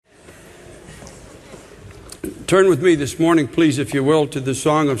Turn with me this morning, please, if you will, to the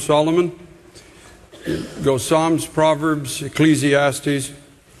Song of Solomon. Go Psalms, Proverbs, Ecclesiastes,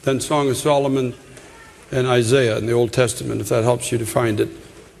 then Song of Solomon, and Isaiah in the Old Testament, if that helps you to find it.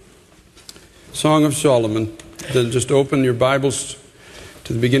 Song of Solomon. Then just open your Bibles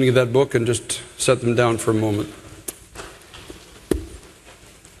to the beginning of that book and just set them down for a moment.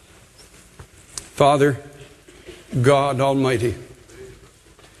 Father, God Almighty,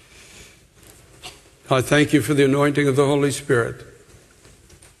 I thank you for the anointing of the Holy Spirit.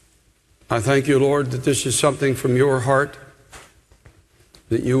 I thank you, Lord, that this is something from your heart,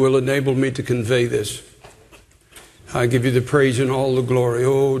 that you will enable me to convey this. I give you the praise and all the glory.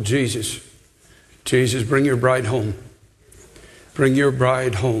 Oh, Jesus. Jesus, bring your bride home. Bring your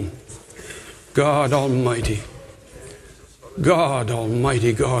bride home. God Almighty. God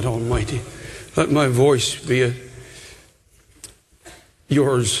Almighty, God Almighty. Let my voice be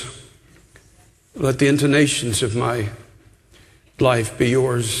yours. Let the intonations of my life be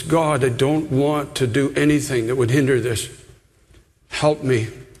yours. God, I don't want to do anything that would hinder this. Help me,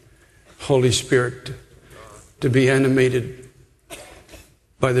 Holy Spirit, to be animated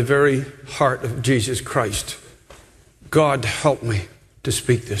by the very heart of Jesus Christ. God, help me to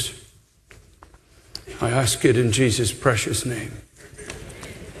speak this. I ask it in Jesus' precious name.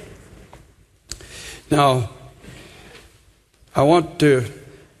 Now, I want to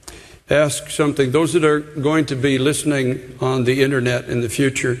ask something. Those that are going to be listening on the internet in the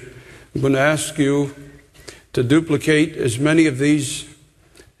future, I'm going to ask you to duplicate as many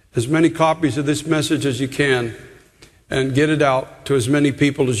copies of this message as you can and get it out to as many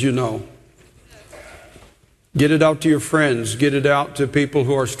people as you know. Get it out to your friends. Get it out to people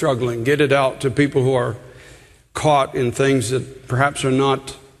who are struggling. Get it out to people who are caught in things that perhaps are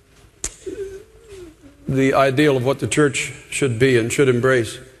not the ideal of what the church should be and should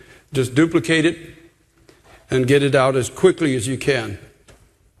embrace. Just duplicate it and get it out as quickly as you can.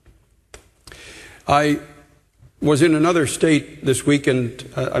 I was in another state this weekend.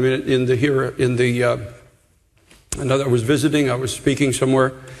 I was visiting. I was speaking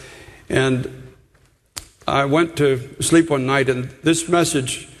somewhere, and I went to sleep one night, and this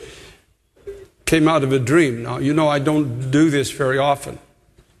message came out of a dream. Now, you know, I don't do this very often,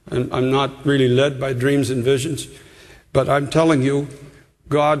 and I'm not really led by dreams and visions, but I'm telling you,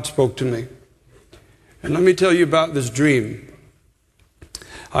 God spoke to me. And let me tell you about this dream.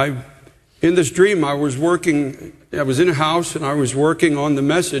 In this dream, I was in a house and I was working on the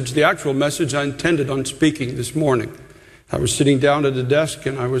message, the actual message I intended on speaking this morning. I was sitting down at a desk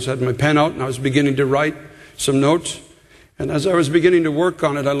and I had my pen out and I was beginning to write some notes. And as I was beginning to work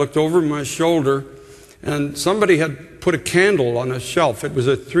on it, I looked over my shoulder and somebody had put a candle on a shelf. It was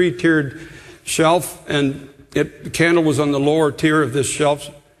a 3-tiered shelf, and the candle was on the lower tier of this shelf,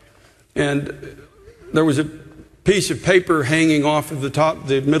 and there was a piece of paper hanging off of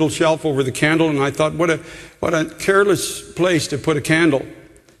the middle shelf over the candle, and I thought, what a careless place to put a candle.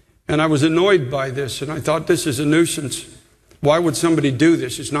 And I was annoyed by this, and I thought, this is a nuisance. Why would somebody do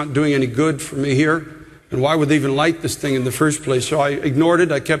this? It's not doing any good for me here, and why would they even light this thing in the first place? So I ignored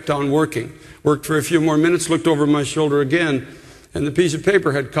it. I kept on working. Worked for a few more minutes, looked over my shoulder again, and the piece of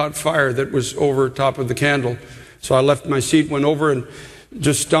paper had caught fire that was over top of the candle. So I left my seat, went over and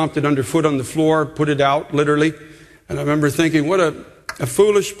just stomped it underfoot on the floor, put it out, literally. And I remember thinking, what a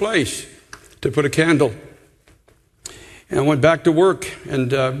foolish place to put a candle. And I went back to work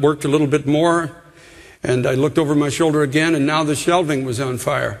and worked a little bit more. And I looked over my shoulder again, and now the shelving was on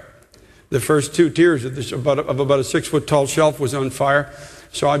fire. The first 2 tiers of about a 6-foot tall shelf was on fire.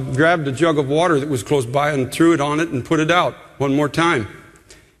 So I grabbed a jug of water that was close by and threw it on it and put it out one more time.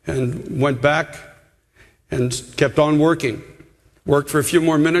 And went back and kept on working. Worked for a few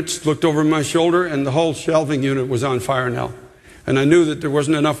more minutes, looked over my shoulder, and the whole shelving unit was on fire now. And I knew that there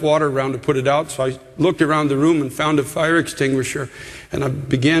wasn't enough water around to put it out, so I looked around the room and found a fire extinguisher. And I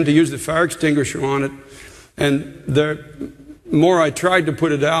began to use the fire extinguisher on it. And the more I tried to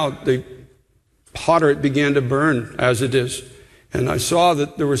put it out, the hotter it began to burn as it is. And I saw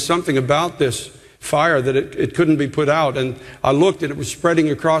that there was something about this fire that it couldn't be put out. And I looked and it was spreading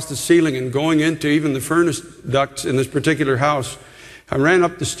across the ceiling and going into even the furnace ducts in this particular house. I ran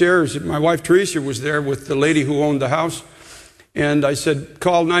up the stairs. My wife Teresa was there with the lady who owned the house. And I said,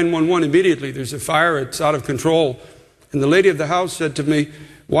 call 911 immediately. There's a fire. It's out of control. And the lady of the house said to me,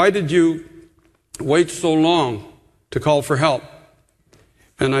 why did you wait so long to call for help?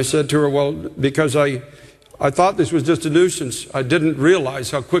 And I said to her, well, because I thought this was just a nuisance. I didn't realize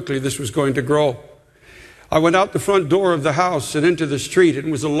how quickly this was going to grow. I went out the front door of the house and into the street. It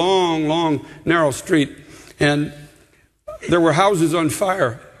was a long, long, narrow street. And there were houses on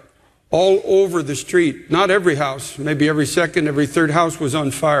fire all over the street. Not every house, maybe every second, every third house was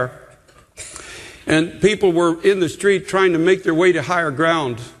on fire. And people were in the street trying to make their way to higher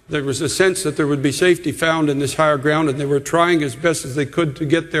ground. There was a sense that there would be safety found in this higher ground, and they were trying as best as they could to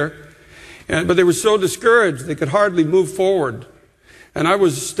get there. But they were so discouraged they could hardly move forward. And I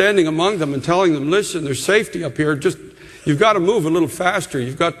was standing among them and telling them, listen, there's safety up here. Just, you've got to move a little faster.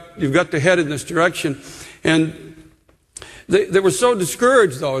 You've got to head in this direction. And they were so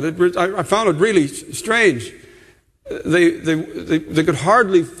discouraged, though. I found it really strange. They could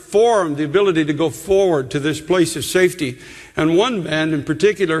hardly form the ability to go forward to this place of safety. And one man in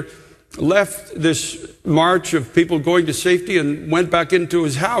particular left this march of people going to safety and went back into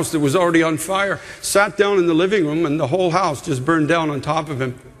his house that was already on fire, sat down in the living room, and the whole house just burned down on top of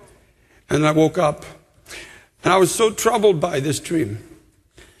him. And I woke up. And I was so troubled by this dream.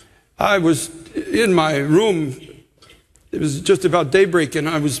 I was in my room. It was just about daybreak, and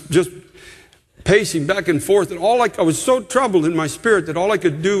I was just pacing back and forth. And I was so troubled in my spirit that all I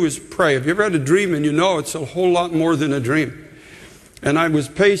could do was pray. Have you ever had a dream and you know it's a whole lot more than a dream? And I was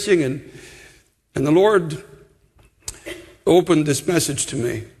pacing, and the Lord opened this message to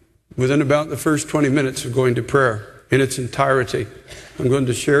me within about the first 20 minutes of going to prayer in its entirety. I'm going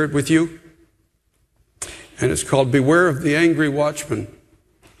to share it with you. And it's called Beware of the Angry Watchman,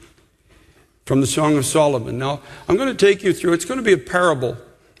 from the Song of Solomon. Now, I'm going to take you through, it's going to be a parable.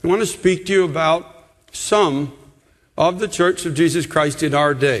 I want to speak to you about some of the Church of Jesus Christ in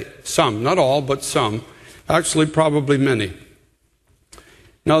our day. Some, not all, but some. Actually, probably many.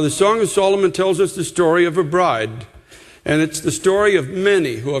 Now, the Song of Solomon tells us the story of a bride, and it's the story of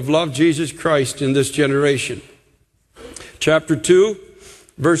many who have loved Jesus Christ in this generation. Chapter 2,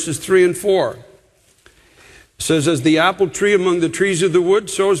 verses 3 and 4. It says, as the apple tree among the trees of the wood,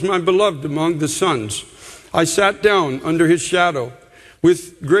 so is my beloved among the sons. I sat down under his shadow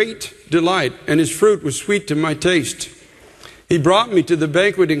with great delight, and his fruit was sweet to my taste. He brought me to the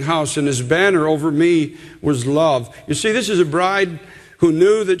banqueting house, and his banner over me was love. You see, this is a bride who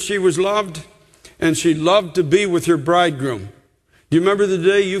knew that she was loved, and she loved to be with her bridegroom. Do you remember the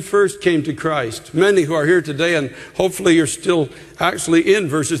day you first came to Christ? Many who are here today, and hopefully you're still actually in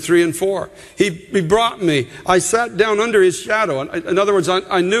verses 3 and 4. He brought me. I sat down under his shadow. In other words,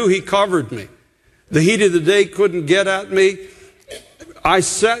 I knew he covered me. The heat of the day couldn't get at me. I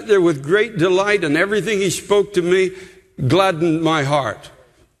sat there with great delight, and everything he spoke to me gladdened my heart.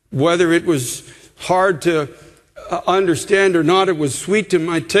 Whether it was hard to understand or not, it was sweet to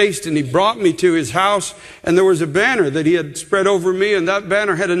my taste. And he brought me to his house, and there was a banner that he had spread over me, and that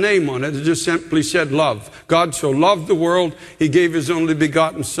banner had a name on it. It just simply said love. God so loved the world, he gave his only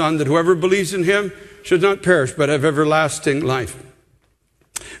begotten Son, that whoever believes in him should not perish but have everlasting life.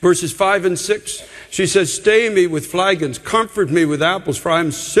 Verses 5 and 6, she says, stay me with flagons, comfort me with apples, for I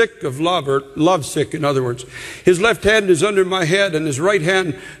am sick of love, or love sick, in other words. His left hand is under my head, and his right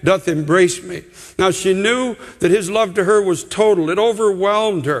hand doth embrace me. Now she knew that his love to her was total. It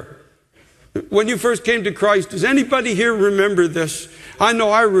overwhelmed her. When you first came to Christ, does anybody here remember this? I know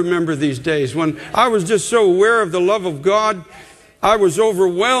I remember these days when I was just so aware of the love of God. I was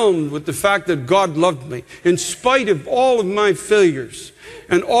overwhelmed with the fact that God loved me in spite of all of my failures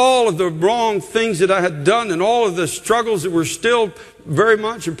and all of the wrong things that I had done and all of the struggles that were still very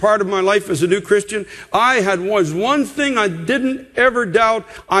much a part of my life as a new Christian. Was one thing I didn't ever doubt.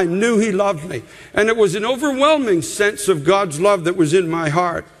 I knew he loved me. And it was an overwhelming sense of God's love that was in my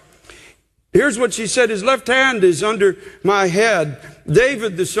heart. Here's what she said, his left hand is under my head.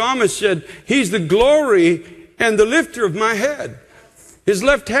 David, the psalmist, said, he's the glory and the lifter of my head. His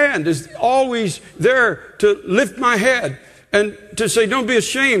left hand is always there to lift my head and to say, don't be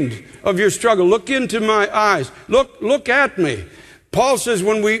ashamed of your struggle. Look into my eyes. Look at me. Paul says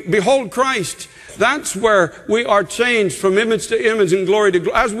when we behold Christ, that's where we are changed from image to image and glory to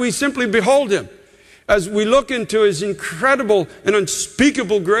glory, as we simply behold him. As we look into his incredible and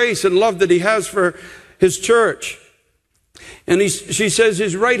unspeakable grace and love that he has for his church. And she says,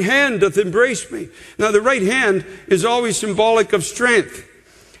 his right hand doth embrace me. Now, the right hand is always symbolic of strength.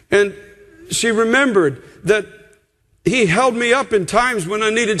 And she remembered that he held me up in times when I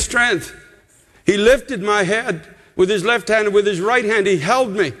needed strength. He lifted my head with his left hand, and with his right hand he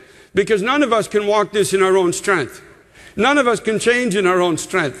held me. Because none of us can walk this in our own strength. None of us can change in our own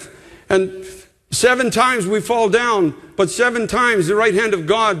strength. And 7 times we fall down, but 7 times the right hand of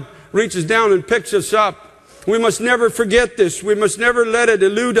God reaches down and picks us up. We must never forget this. We must never let it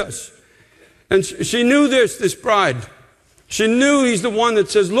elude us. And she knew this bride. She knew he's the one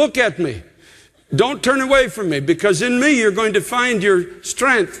that says, look at me. Don't turn away from me, because in me you're going to find your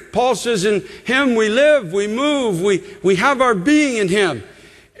strength. Paul says in him we live, we move, we have our being in him.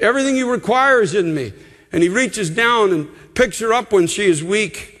 Everything you require is in me. And he reaches down and picks her up when she is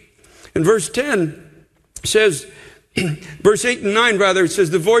weak. In verse 10 says, verse 8 and 9 rather, it says,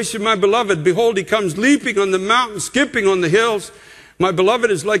 the voice of my beloved, behold, he comes leaping on the mountain, skipping on the hills. My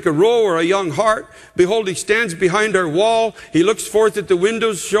beloved is like a roe or a young hart. Behold, he stands behind our wall. He looks forth at the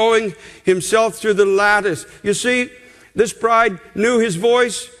windows, showing himself through the lattice. You see, this bride knew his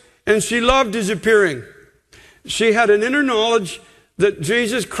voice, and she loved his appearing. She had an inner knowledge that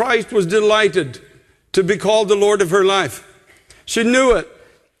Jesus Christ was delighted to be called the Lord of her life. She knew it,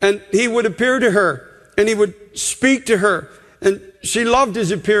 and he would appear to her, and he would speak to her, and she loved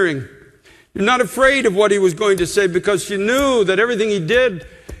his appearing. You're not afraid of what he was going to say, because she knew that everything he did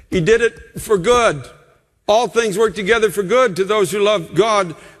it for good. All things work together for good to those who love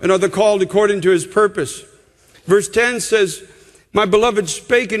God and are the called according to his purpose. Verse 10 says, my beloved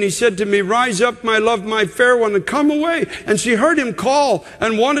spake, and he said to me, rise up, my love, my fair one, and come away. And she heard him call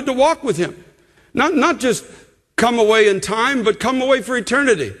and wanted to walk with him. Not just come away in time, but come away for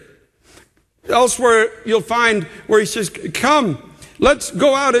eternity. Elsewhere, you'll find where he says, come, let's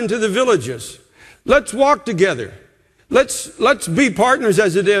go out into the villages. Let's walk together. Let's be partners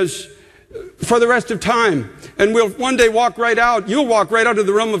as it is for the rest of time. And we'll one day walk right out. You'll walk right out of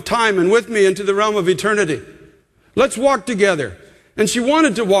the realm of time and with me into the realm of eternity. Let's walk together. And she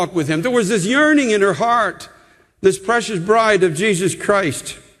wanted to walk with him. There was this yearning in her heart, this precious bride of Jesus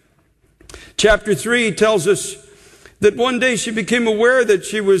Christ. Chapter 3 tells us that one day she became aware that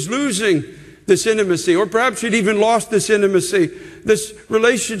she was losing this intimacy, or perhaps she'd even lost this intimacy, this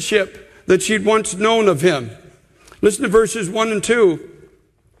relationship that she'd once known of him. Listen to verses 1 and 2.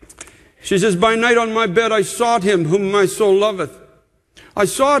 She says, by night on my bed I sought him whom my soul loveth. I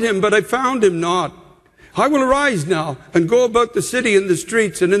sought him, but I found him not. I will arise now and go about the city in the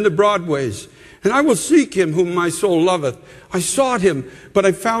streets and in the broadways, and I will seek him whom my soul loveth. I sought him, but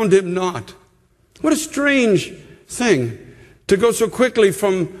I found him not. What a strange thing to go so quickly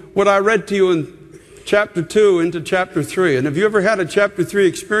from what I read to you in chapter 2 into chapter 3. And have you ever had a chapter 3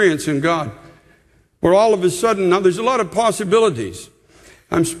 experience in God where all of a sudden, now there's a lot of possibilities.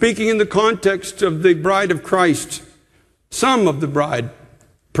 I'm speaking in the context of the bride of Christ, some of the bride,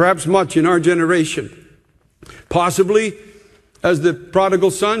 perhaps much in our generation. Possibly, as the prodigal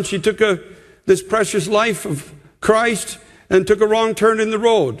son, she took this precious life of Christ and took a wrong turn in the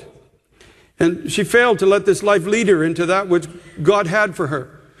road. And she failed to let this life lead her into that which God had for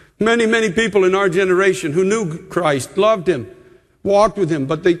her. Many, many people in our generation who knew Christ, loved him, walked with him,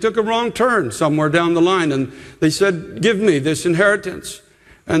 but they took a wrong turn somewhere down the line, and they said, give me this inheritance.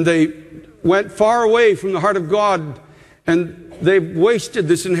 And they went far away from the heart of God, and they wasted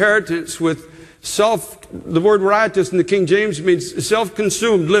this inheritance with the word riotous in the King James means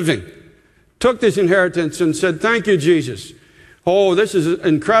self-consumed living. Took this inheritance and said, thank you, Jesus. Oh, this is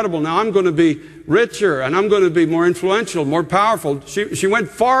incredible. Now I'm going to be richer, and I'm going to be more influential, more powerful. She went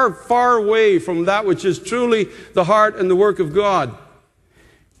far, far away from that which is truly the heart and the work of God.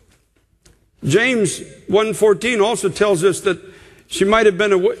 James 1:14 also tells us that she might have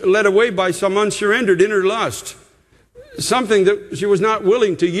been led away by some unsurrendered inner lust, something that she was not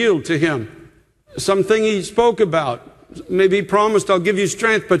willing to yield to him, something he spoke about. Maybe he promised, I'll give you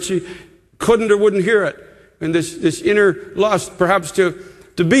strength, but she couldn't or wouldn't hear it. And this inner lust, perhaps to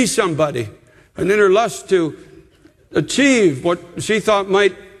be somebody, an inner lust to achieve what she thought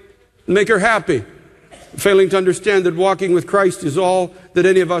might make her happy, failing to understand that walking with Christ is all that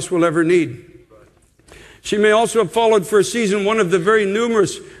any of us will ever need. She may also have followed for a season one of the very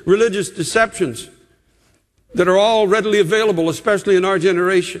numerous religious deceptions that are all readily available, especially in our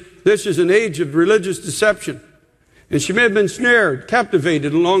generation. This is an age of religious deception. And she may have been snared,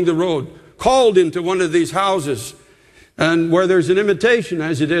 captivated along the road, called into one of these houses, and where there's an imitation,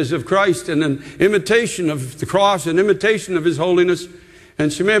 as it is, of Christ, and an imitation of the cross, an imitation of his holiness.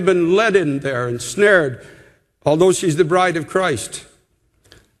 And she may have been led in there and snared, although she's the bride of Christ.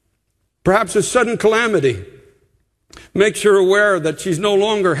 Perhaps a sudden calamity makes her aware that she no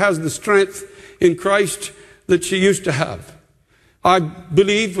longer has the strength in Christ that she used to have. I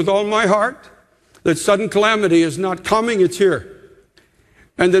believe with all my heart that sudden calamity is not coming, it's here.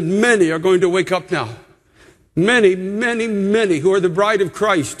 And that many are going to wake up now. Many, many, many who are the bride of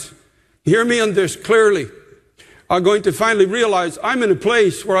Christ, hear me on this clearly, are going to finally realize I'm in a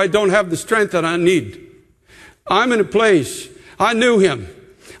place where I don't have the strength that I need. I'm in a place, I knew him.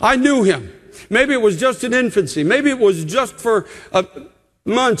 I knew him. Maybe it was just in infancy. Maybe it was just for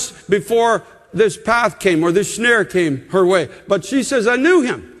months before this path came or this snare came her way. But she says, I knew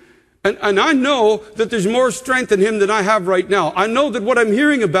him. And I know that there's more strength in him than I have right now. I know that what I'm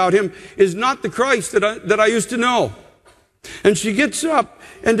hearing about him is not the Christ that I used to know. And she gets up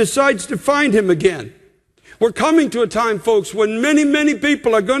and decides to find him again. We're coming to a time, folks, when many, many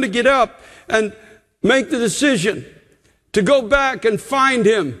people are going to get up and make the decision to go back and find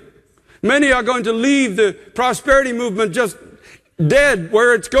him. Many are going to leave the prosperity movement just dead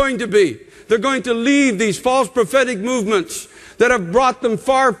where it's going to be. They're going to leave these false prophetic movements that have brought them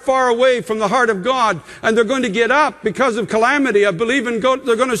far, far away from the heart of God. And they're going to get up because of calamity, I believe, and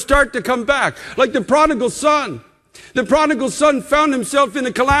they're going to start to come back. Like the prodigal son. The prodigal son found himself in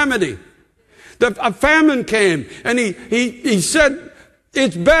a calamity. A famine came, and he said,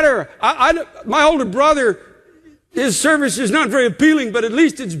 it's better. My older brother, his service is not very appealing, but at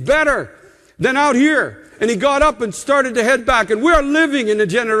least it's better than out here. And he got up and started to head back. And we're living in a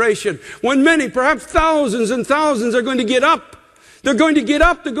generation when many, perhaps thousands and thousands, are going to get up. They're going to get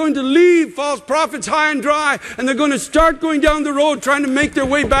up. They're going to leave false prophets high and dry. And they're going to start going down the road trying to make their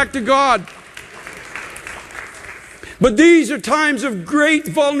way back to God. But these are times of great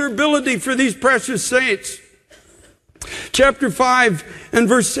vulnerability for these precious saints. Chapter 5 and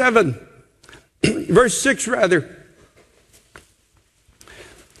verse 7. Verse 6 rather.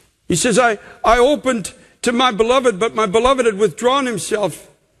 He says, I opened to my beloved, but my beloved had withdrawn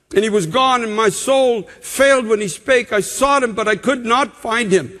himself, and he was gone, and my soul failed when he spake. I sought him, but I could not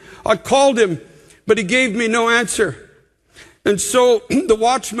find him. I called him, but he gave me no answer. And so the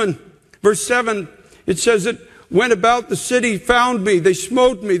watchman, verse 7, it says that went about the city, found me, they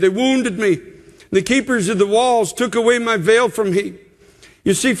smote me, they wounded me. The keepers of the walls took away my veil from me.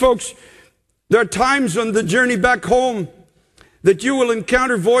 You see, folks, there are times on the journey back home that you will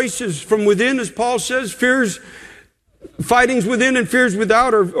encounter voices from within, as Paul says, fears, fightings within and fears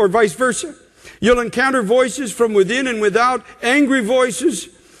without, or vice versa. You'll encounter voices from within and without, angry voices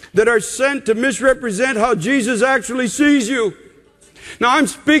that are sent to misrepresent how Jesus actually sees you. Now, I'm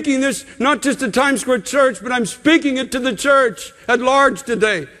speaking this not just to Times Square Church, but I'm speaking it to the church at large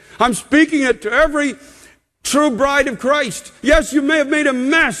today. I'm speaking it to every true bride of Christ. Yes, you may have made a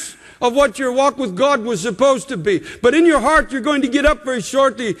mess of what your walk with God was supposed to be. But in your heart, you're going to get up very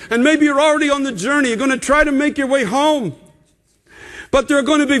shortly, and maybe you're already on the journey. You're going to try to make your way home. But there are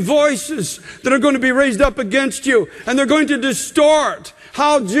going to be voices that are going to be raised up against you, and they're going to distort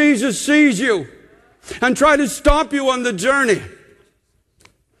how Jesus sees you and try to stop you on the journey.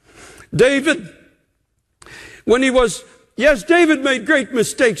 David, yes, David made great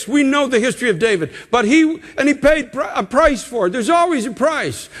mistakes. We know the history of David. But he paid a price for it. There's always a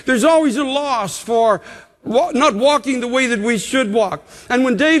price. There's always a loss for not walking the way that we should walk. And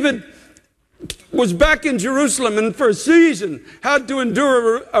when David was back in Jerusalem and for a season had to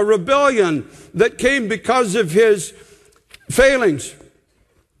endure a rebellion that came because of his failings,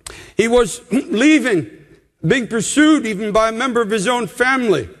 he was leaving, being pursued even by a member of his own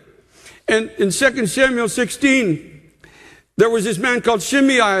family. And in 2 Samuel 16, there was this man called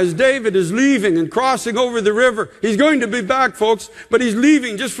Shimei as David is leaving and crossing over the river. He's going to be back, folks, but he's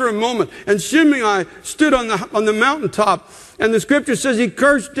leaving just for a moment. And Shimei stood on the mountaintop, and the scripture says he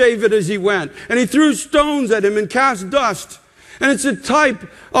cursed David as he went. And he threw stones at him and cast dust. And it's a type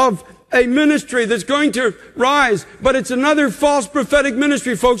of a ministry that's going to rise, but it's another false prophetic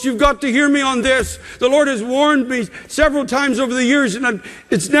ministry, folks. You've got to hear me on this. The Lord has warned me several times over the years, and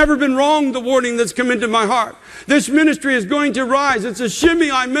it's never been wrong, the warning that's come into my heart. This ministry is going to rise. It's a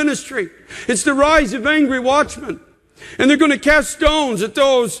Shimei ministry. It's the rise of angry watchmen. And they're going to cast stones at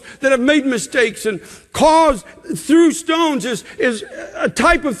those that have made mistakes, and through stones is a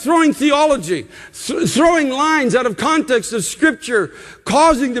type of throwing theology, throwing lines out of context of Scripture,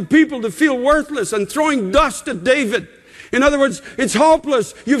 causing the people to feel worthless and throwing dust at David. In other words, it's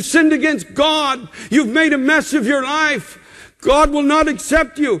hopeless. You've sinned against God. You've made a mess of your life. God will not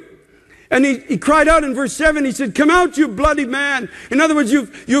accept you. And he cried out in verse 7, he said, "Come out, you bloody man." In other words,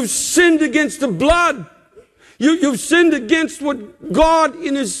 you've sinned against the blood. You've sinned against what God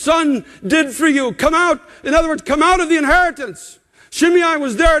in His Son did for you. Come out. In other words, come out of the inheritance. Shimei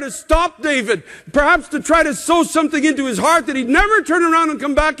was there to stop David, perhaps to try to sow something into his heart that he'd never turn around and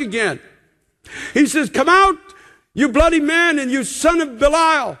come back again. He says, "Come out, you bloody man, and you son of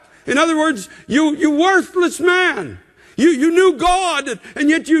Belial." In other words, you worthless man. You knew God, and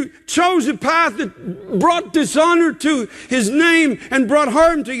yet you chose a path that brought dishonor to His name and brought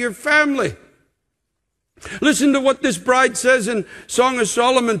harm to your family. Listen to what this bride says in Song of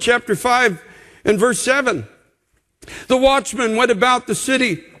Solomon, chapter 5 and verse 7. "The watchmen went about the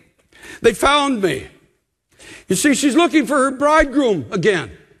city. They found me." You see, she's looking for her bridegroom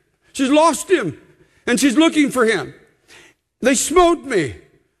again. She's lost him, and she's looking for him. "They smote me.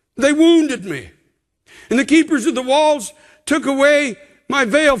 They wounded me. And the keepers of the walls took away my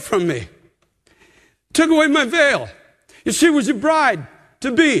veil from me." Took away my veil. You see, it was a bride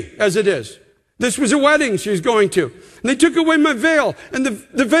to be, as it is. This was a wedding she was going to. And they took away my veil, and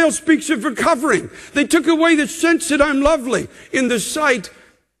the veil speaks of her covering. They took away the sense that I'm lovely in the sight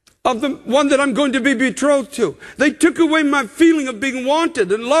of the one that I'm going to be betrothed to. They took away my feeling of being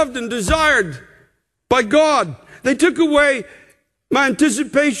wanted and loved and desired by God. They took away my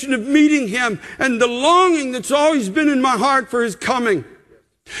anticipation of meeting him and the longing that's always been in my heart for his coming.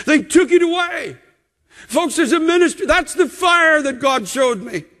 They took it away. Folks, there's a ministry. That's the fire that God showed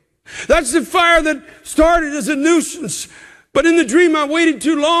me. That's the fire that started as a nuisance. But in the dream, I waited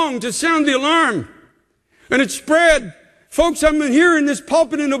too long to sound the alarm. And it spread. Folks, I'm here in this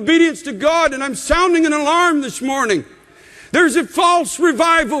pulpit in obedience to God, and I'm sounding an alarm this morning. There's a false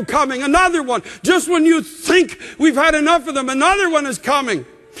revival coming, another one. Just when you think we've had enough of them, another one is coming.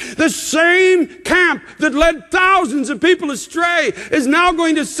 The same camp that led thousands of people astray is now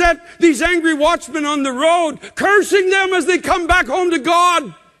going to set these angry watchmen on the road, cursing them as they come back home to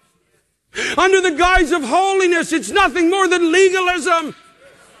God. Under the guise of holiness, it's nothing more than legalism.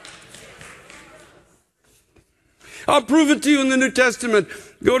 I'll prove it to you in the New Testament.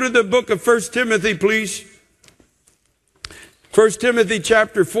 Go to the book of 1 Timothy, please. 1 Timothy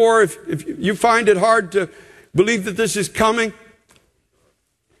chapter 4, if you find it hard to believe that this is coming.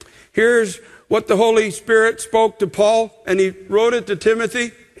 Here's what the Holy Spirit spoke to Paul, and he wrote it to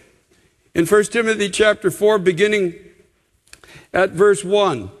Timothy. In 1 Timothy chapter 4, beginning at verse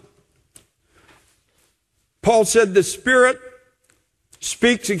 1. Paul said, the Spirit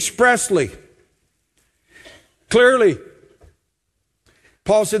speaks expressly, clearly.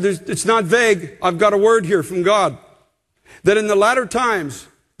 Paul said, it's not vague. I've got a word here from God. That in the latter times,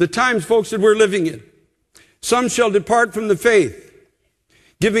 the times, folks, that we're living in, some shall depart from the faith,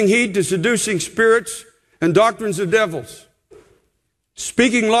 giving heed to seducing spirits and doctrines of devils,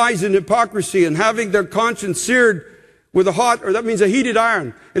 speaking lies and hypocrisy, and having their conscience seared with a hot, or that means a heated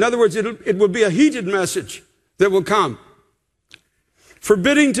iron. In other words, it will be a heated message that will come.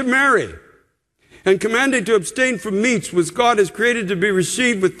 Forbidding to marry, and commanded to abstain from meats which God has created to be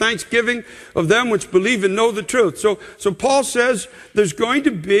received with thanksgiving of them which believe and know the truth. So Paul says there's going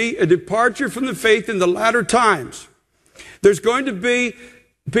to be a departure from the faith in the latter times. There's going to be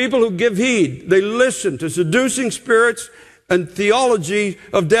people who give heed. They listen to seducing spirits and theology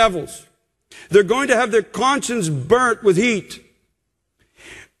of devils. They're going to have their conscience burnt with heat.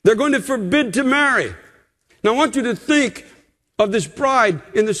 They're going to forbid to marry. Now I want you to think of this bride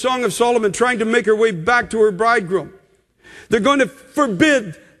in the Song of Solomon trying to make her way back to her bridegroom. They're going to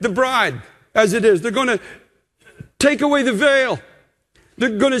forbid the bride as it is. They're going to take away the veil.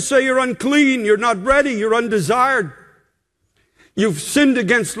 They're going to say you're unclean, you're not ready, you're undesired. You've sinned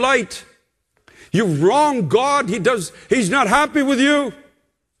against light. You've wronged God. He's not happy with you.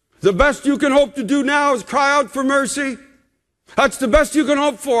 The best you can hope to do now is cry out for mercy. That's the best you can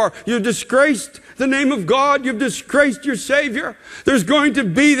hope for. You've disgraced the name of God. You've disgraced your Savior. There's going to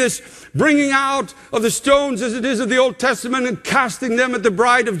be this bringing out of the stones as it is of the Old Testament and casting them at the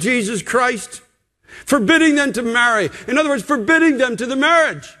bride of Jesus Christ. Forbidding them to marry. In other words, forbidding them to the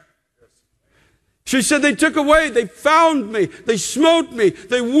marriage. She said, they took away, they found me, they smote me,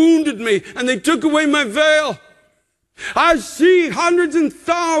 they wounded me, and they took away my veil. I see hundreds and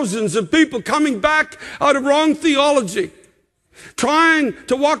thousands of people coming back out of wrong theology, trying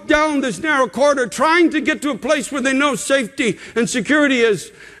to walk down this narrow corridor, trying to get to a place where they know safety and security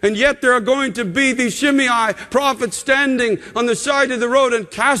is. And yet there are going to be these Shimei prophets standing on the side of the road and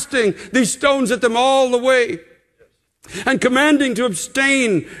casting these stones at them all the way and commanding to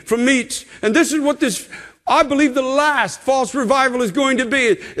abstain from meats. And this is what this, I believe, the last false revival is going to be.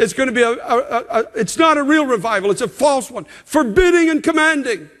 It's going to be it's not a real revival. It's a false one. Forbidding and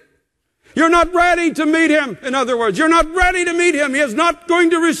commanding. You're not ready to meet him. In other words, you're not ready to meet him. He is not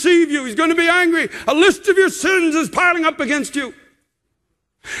going to receive you. He's going to be angry. A list of your sins is piling up against you.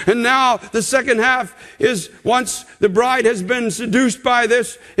 And now the second half is, once the bride has been seduced by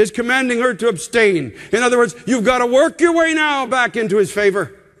this, is commanding her to abstain. In other words, you've got to work your way now back into his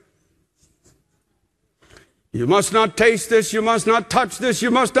favor. You must not taste this. You must not touch this.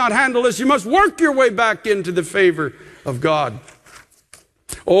 You must not handle this. You must work your way back into the favor of God.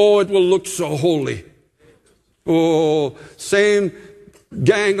 Oh, it will look so holy. Oh, same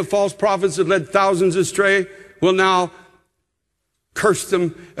gang of false prophets that led thousands astray will now curse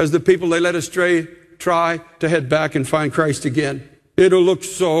them as the people they led astray try to head back and find Christ again. It'll look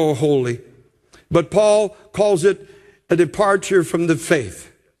so holy. But Paul calls it a departure from the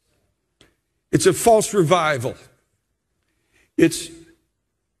faith. It's a false revival. It's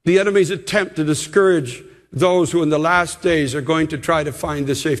the enemy's attempt to discourage those who in the last days are going to try to find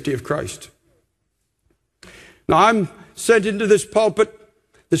the safety of Christ. Now, I'm sent into this pulpit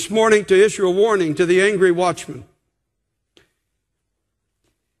this morning to issue a warning to the angry watchman.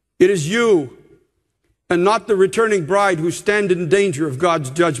 It is you and not the returning bride who stand in danger of God's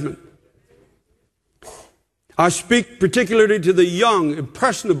judgment. I speak particularly to the young,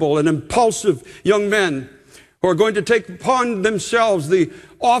 impressionable, and impulsive young men who are going to take upon themselves the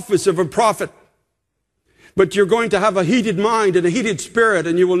office of a prophet. But you're going to have a heated mind and a heated spirit,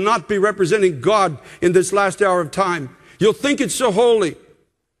 and you will not be representing God in this last hour of time. You'll think it's so holy.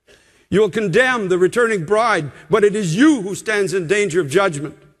 You'll condemn the returning bride, but it is you who stands in danger of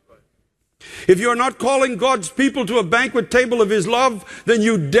judgment. If you're not calling God's people to a banquet table of His love, then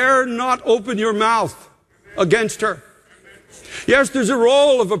you dare not open your mouth against her. Yes, there's a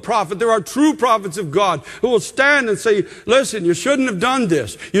role of a prophet. There are true prophets of God who will stand and say, listen, you shouldn't have done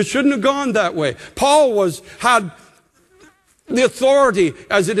this. You shouldn't have gone that way. Paul had the authority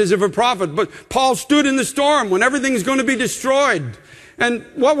as it is of a prophet, but Paul stood in the storm when everything's going to be destroyed. And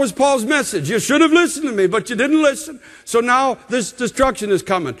what was Paul's message? You should have listened to me, but you didn't listen. So now this destruction is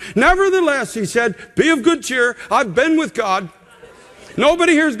coming. Nevertheless, he said, be of good cheer. I've been with God.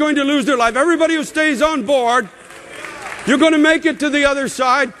 Nobody here is going to lose their life. Everybody who stays on board, you're going to make it to the other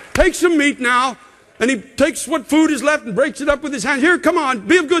side. Take some meat now. And he takes what food is left and breaks it up with his hand. Here, come on,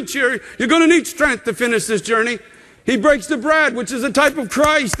 be of good cheer. You're going to need strength to finish this journey. He breaks the bread, which is a type of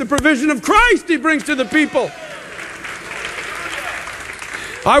Christ, the provision of Christ he brings to the people.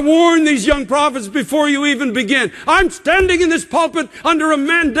 I warn these young prophets before you even begin. I'm standing in this pulpit under a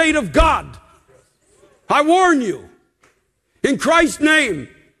mandate of God. I warn you, in Christ's name,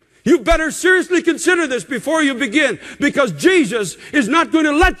 you better seriously consider this before you begin, because Jesus is not going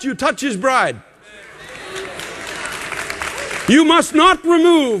to let you touch His bride. You must not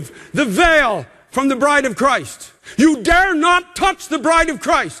remove the veil from the bride of Christ. You dare not touch the bride of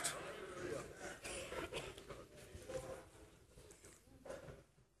Christ.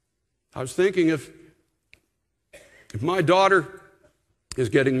 I was thinking if my daughter is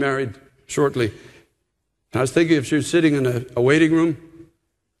getting married shortly, I was thinking if she was sitting in a waiting room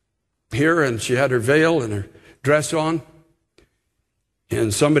here and she had her veil and her dress on,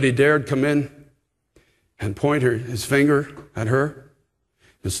 and somebody dared come in and point his finger at her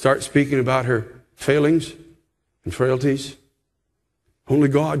and start speaking about her failings and frailties. Only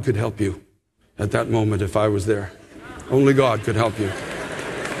God could help you at that moment if I was there. Only God could help you.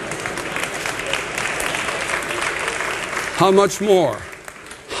 How much more?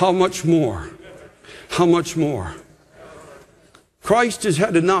 How much more? How much more? Christ has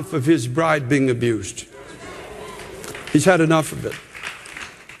had enough of His bride being abused. He's had enough of it.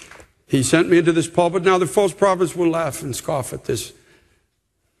 He sent me into this pulpit. Now the false prophets will laugh and scoff at this.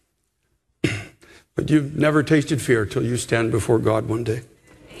 But you've never tasted fear till you stand before God one day.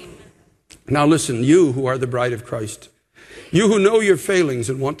 Now listen, you who are the bride of Christ, you who know your failings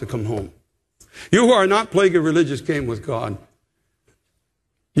and want to come home, you who are not playing a religious game with God,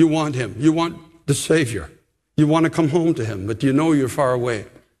 you want Him. You want the Savior. You want to come home to Him, but you know you're far away.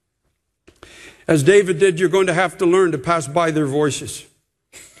 As David did, you're going to have to learn to pass by their voices.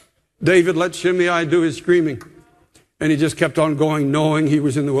 David let Shimei do his screaming, and he just kept on going, knowing he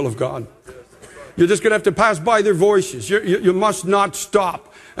was in the will of God. You're just going to have to pass by their voices. You must not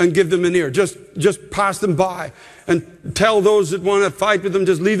stop and give them an ear. Just pass them by and tell those that want to fight with them,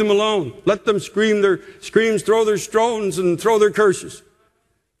 just leave them alone. Let them scream their screams, throw their stones, and throw their curses.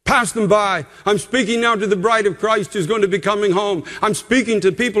 Pass them by. I'm speaking now to the bride of Christ who's going to be coming home. I'm speaking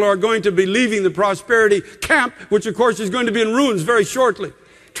to people who are going to be leaving the prosperity camp, which of course is going to be in ruins very shortly,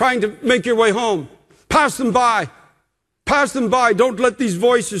 trying to make your way home. Pass them by. Pass them by. Don't let these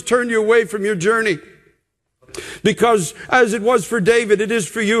voices turn you away from your journey. Because as it was for David, it is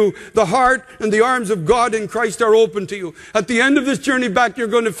for you. The heart and the arms of God in Christ are open to you. At the end of this journey back, you're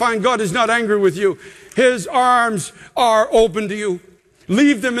going to find God is not angry with you. His arms are open to you.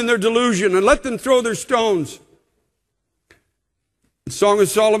 Leave them in their delusion and let them throw their stones. The Song of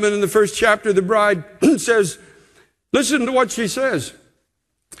Solomon in the first chapter, the bride says, listen to what she says.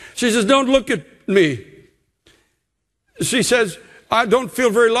 She says, don't look at me. She says, I don't feel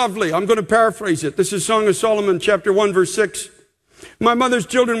very lovely. I'm going to paraphrase it. This is Song of Solomon, chapter 1, verse 6. My mother's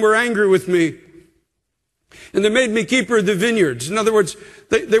children were angry with me, and they made me keeper of the vineyards. In other words,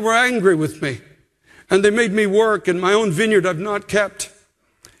 they were angry with me, and they made me work, and my own vineyard I've not kept.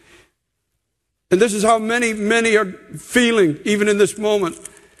 And this is how many are feeling, even in this moment.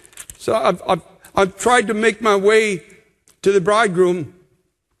 So I've tried to make my way to the bridegroom,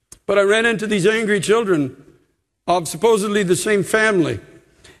 but I ran into these angry children of supposedly the same family.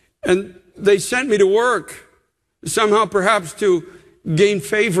 And they sent me to work, somehow perhaps to gain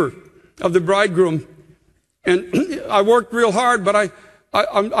favor of the bridegroom. And I worked real hard, but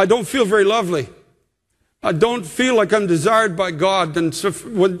I don't feel very lovely. I don't feel like I'm desired by God. And so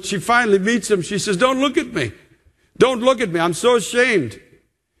when she finally meets him, she says, don't look at me. Don't look at me. I'm so ashamed.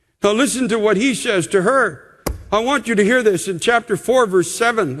 Now listen to what he says to her. I want you to hear this in chapter 4, verse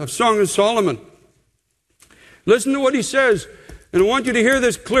 7 of Song of Solomon. Listen to what he says, and I want you to hear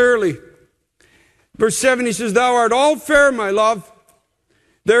this clearly. Verse 7, he says, thou art all fair, my love.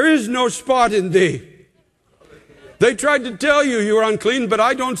 There is no spot in thee. They tried to tell you you were unclean, but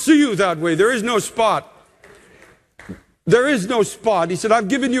I don't see you that way. There is no spot. There is no spot. He said, I've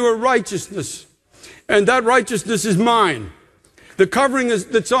given you a righteousness, and that righteousness is mine. The covering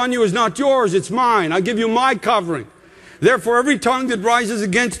that's on you is not yours, it's mine. I give you my covering. Therefore, every tongue that rises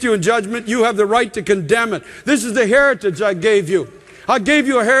against you in judgment, you have the right to condemn it. This is the heritage I gave you. I gave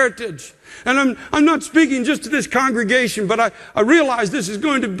you a heritage. And I'm not speaking just to this congregation, but I realize this is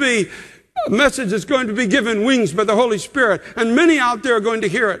going to be a message that's going to be given wings by the Holy Spirit. And many out there are going to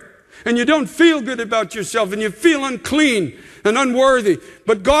hear it. And you don't feel good about yourself, and you feel unclean and unworthy.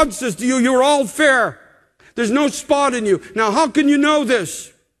 But God says to you, you're all fair. There's no spot in you. Now, how can you know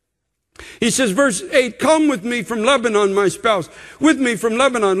this? He says, verse 8, come with me from Lebanon, my spouse. With me from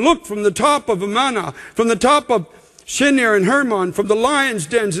Lebanon. Look from the top of Amana, from the top of Shinir and Hermon, from the lion's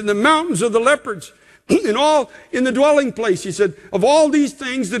dens and the mountains of the leopards. In the dwelling place, he said, of all these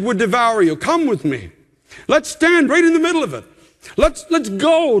things that would devour you, come with me. Let's stand right in the middle of it. Let's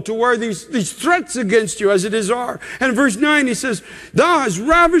go to where these threats against you as it is are. And verse 9, he says, thou hast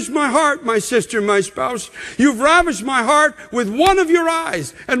ravished my heart, my sister, my spouse. You've ravished my heart with one of your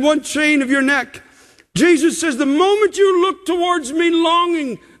eyes and one chain of your neck. Jesus says, the moment you look towards me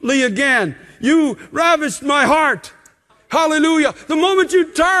longingly again, you ravished my heart. Hallelujah. The moment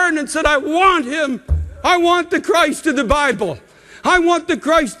you turned and said, I want him. I want the Christ of the Bible. I want the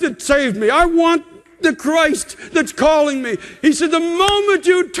Christ that saved me. I want the Christ that's calling me. He said, the moment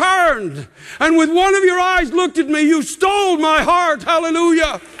you turned and with one of your eyes looked at me, you stole my heart.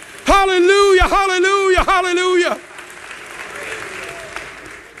 Hallelujah. Hallelujah. Hallelujah. Hallelujah.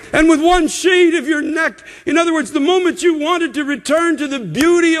 And with one shade of your neck. In other words, the moment you wanted to return to the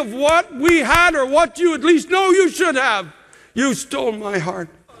beauty of what we had, or what you at least know you should have, you stole my heart.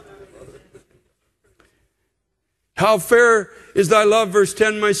 How fair is thy love, verse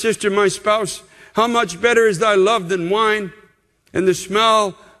 10, my sister, my spouse. How much better is thy love than wine, and the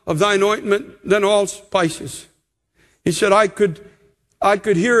smell of thine ointment than all spices. He said, I could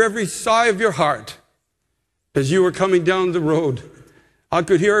hear every sigh of your heart as you were coming down the road. I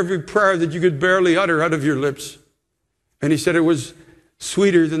could hear every prayer that you could barely utter out of your lips. And he said it was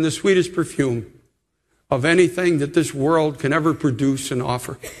sweeter than the sweetest perfume of anything that this world can ever produce and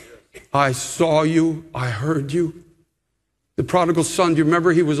offer. I saw you. I heard you. The prodigal son, do you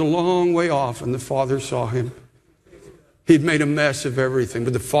remember? He was a long way off and the father saw him. He'd made a mess of everything,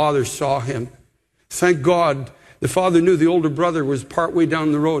 but the father saw him. Thank God the father knew the older brother was partway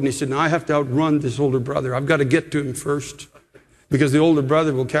down the road, and he said, now I have to outrun this older brother. I've got to get to him first, because the older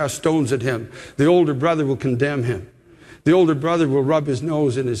brother will cast stones at him. The older brother will condemn him. The older brother will rub his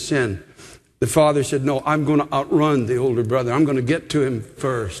nose in his sin. The father said, no, I'm going to outrun the older brother. I'm going to get to him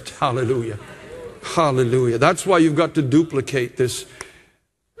first. Hallelujah. Hallelujah. That's why you've got to duplicate this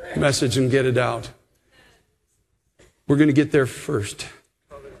message and get it out. We're going to get there first.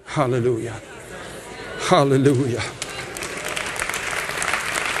 Hallelujah. Hallelujah.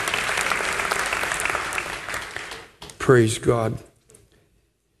 Praise God.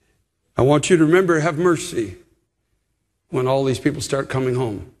 I want you to remember, have mercy when all these people start coming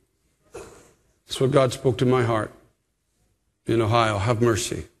home. That's what God spoke to my heart in Ohio. Have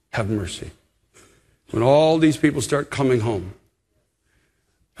mercy. Have mercy. When all these people start coming home,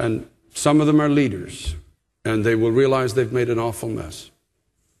 and some of them are leaders, and they will realize they've made an awful mess.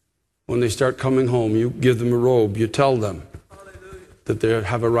 When they start coming home, you give them a robe. You tell them that they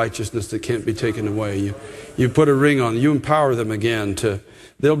have a righteousness that can't be taken away. You put a ring on. You empower them again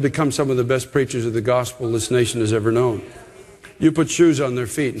they'll become some of the best preachers of the gospel this nation has ever known. You put shoes on their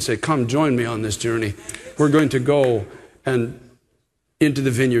feet and say, come join me on this journey. We're going to go and into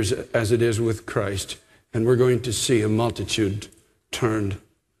the vineyards as it is with Christ. And we're going to see a multitude turned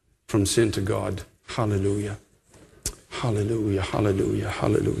from sin to God. Hallelujah. Hallelujah. Hallelujah.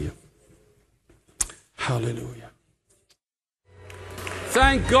 Hallelujah. Hallelujah.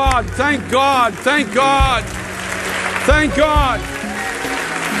 Thank God. Thank God. Thank God. Thank God.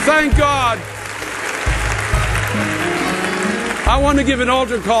 Thank God. I want to give an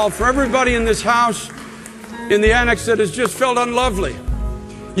altar call for everybody in this house, in the annex, that has just felt unlovely.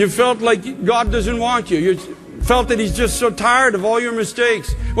 You felt like God doesn't want you. You felt that He's just so tired of all your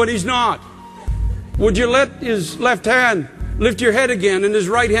mistakes when He's not. Would you let his left hand lift your head again and his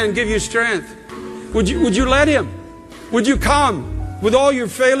right hand give you strength? Would you let him? Would you come with all your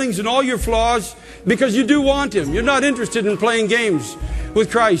failings and all your flaws because you do want him? You're not interested in playing games with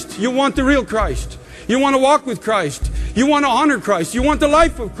Christ. You want the real Christ. You want to walk with Christ. You want to honor Christ. You want the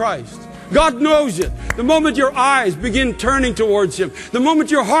life of Christ. God knows it. The moment your eyes begin turning towards him, the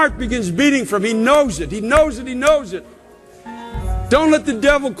moment your heart begins beating for him, he knows it. He knows it. He knows it. Don't let the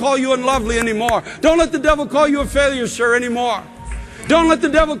devil call you unlovely anymore. Don't let the devil call you a failure, sir, anymore. Don't let the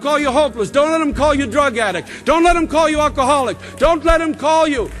devil call you hopeless. Don't let him call you drug addict. Don't let him call you alcoholic. Don't let him call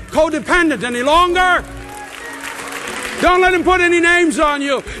you codependent any longer. Don't let him put any names on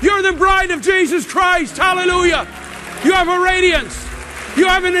you. You're the bride of Jesus Christ. Hallelujah. You have a radiance. You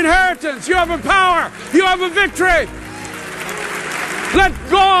have an inheritance. You have a power. You have a victory. Let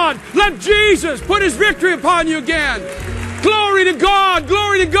God, let Jesus put his victory upon you again. Glory to God.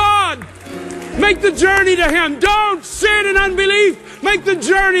 Glory to God. Make the journey to him. Don't sit in unbelief. Make the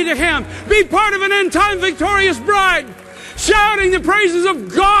journey to him. Be part of an end-time victorious bride, shouting the praises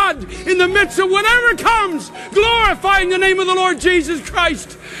of God in the midst of whatever comes, glorifying the name of the Lord Jesus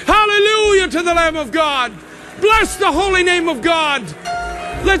Christ. Hallelujah to the Lamb of God. Bless the holy name of God.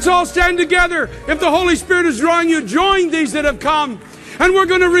 Let's all stand together. If the Holy Spirit is drawing you, join these that have come. And we're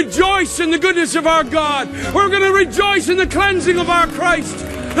going to rejoice in the goodness of our God. We're going to rejoice in the cleansing of our Christ,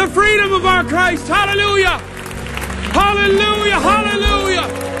 the freedom of our Christ. Hallelujah. Hallelujah. Hallelujah.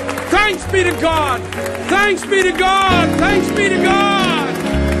 Thanks be to God. Thanks be to God. Thanks be to God.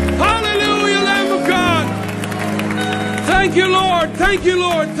 Hallelujah, Lamb of God. Thank you, Lord. Thank you,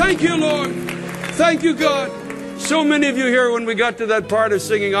 Lord. Thank you, Lord. Thank you, God. So many of you here, when we got to that part of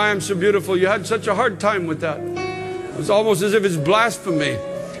singing, I Am So Beautiful, you had such a hard time with that. It was almost as if it's blasphemy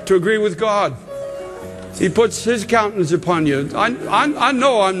to agree with God. He puts his countenance upon you. I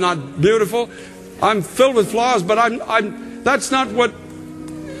know I'm not beautiful. I'm filled with flaws, but that's not what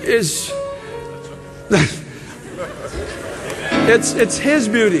is. It's his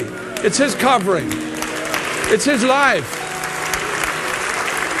beauty. It's his covering. It's his life.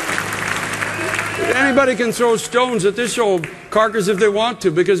 Anybody can throw stones at this old carcass if they want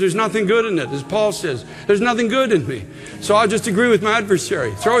to, because there's nothing good in it. As Paul says, there's nothing good in me. So I'll just agree with my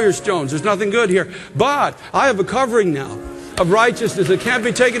adversary. Throw your stones. There's nothing good here. But I have a covering now of righteousness that can't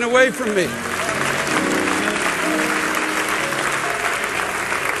be taken away from me.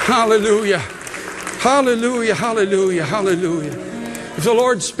 Hallelujah. Hallelujah. Hallelujah. Hallelujah. If the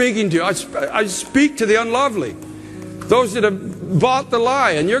Lord's speaking to you, I speak to the unlovely, those that have bought the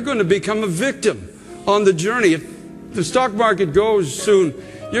lie, and you're going to become a victim on the journey. If the stock market goes soon,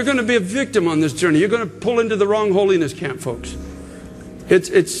 you're going to be a victim on this journey. You're going to pull into the wrong holiness camp, folks.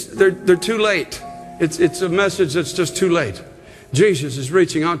 They're too late. It's a message that's just too late. Jesus is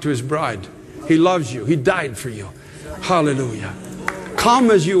reaching out to his bride. He loves you. He died for you. Hallelujah. Come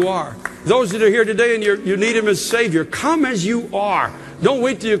as you are. Those that are here today and you need him as Savior, come as you are. Don't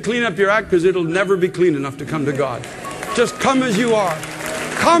wait till you clean up your act, because it'll never be clean enough to come to God. Just come as you are.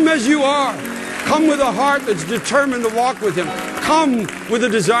 Come as you are. Come with a heart that's determined to walk with him. Come with a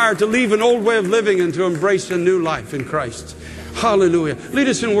desire to leave an old way of living and to embrace a new life in Christ. Hallelujah. Lead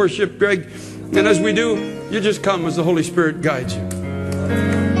us in worship, Greg. And as we do, you just come as the Holy Spirit guides you.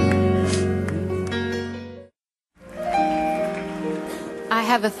 I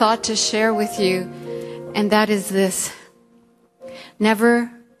have a thought to share with you, and that is this.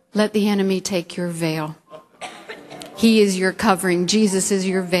 Never let the enemy take your veil. He is your covering. Jesus is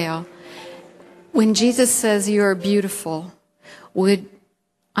your veil. When Jesus says you are beautiful,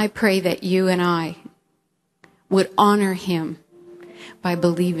 I pray that you and I would honor him by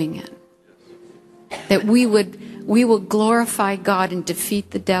believing it. That we will glorify God and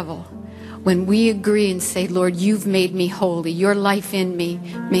defeat the devil when we agree and say, Lord, you've made me holy. Your life in me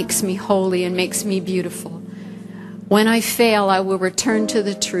makes me holy and makes me beautiful. When I fail, I will return to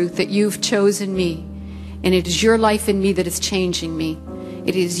the truth that you've chosen me. And it is your life in me that is changing me.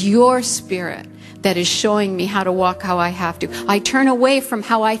 It is your spirit that is showing me how to walk how I have to. I turn away from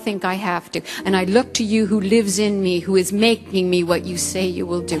how I think I have to. And I look to you who lives in me, who is making me what you say you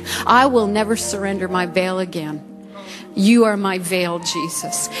will do. I will never surrender my veil again. You are my veil,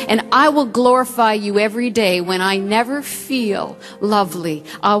 Jesus. And I will glorify you every day when I never feel lovely.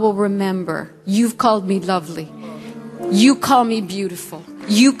 I will remember you've called me lovely. You call me beautiful.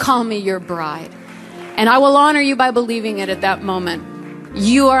 You call me your bride. And I will honor you by believing it at that moment.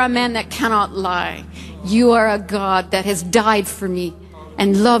 You are a man that cannot lie. You are a God that has died for me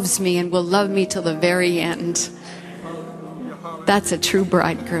and loves me and will love me till the very end. That's a true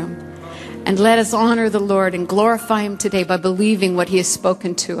bridegroom. And let us honor the Lord and glorify him today by believing what he has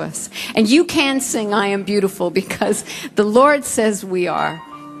spoken to us. And you can sing, I am beautiful, because the Lord says we are.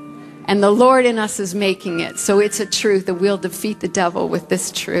 And the Lord in us is making it. So it's a truth, and we'll defeat the devil with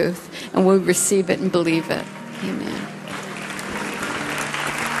this truth. And we'll receive it and believe it. Amen.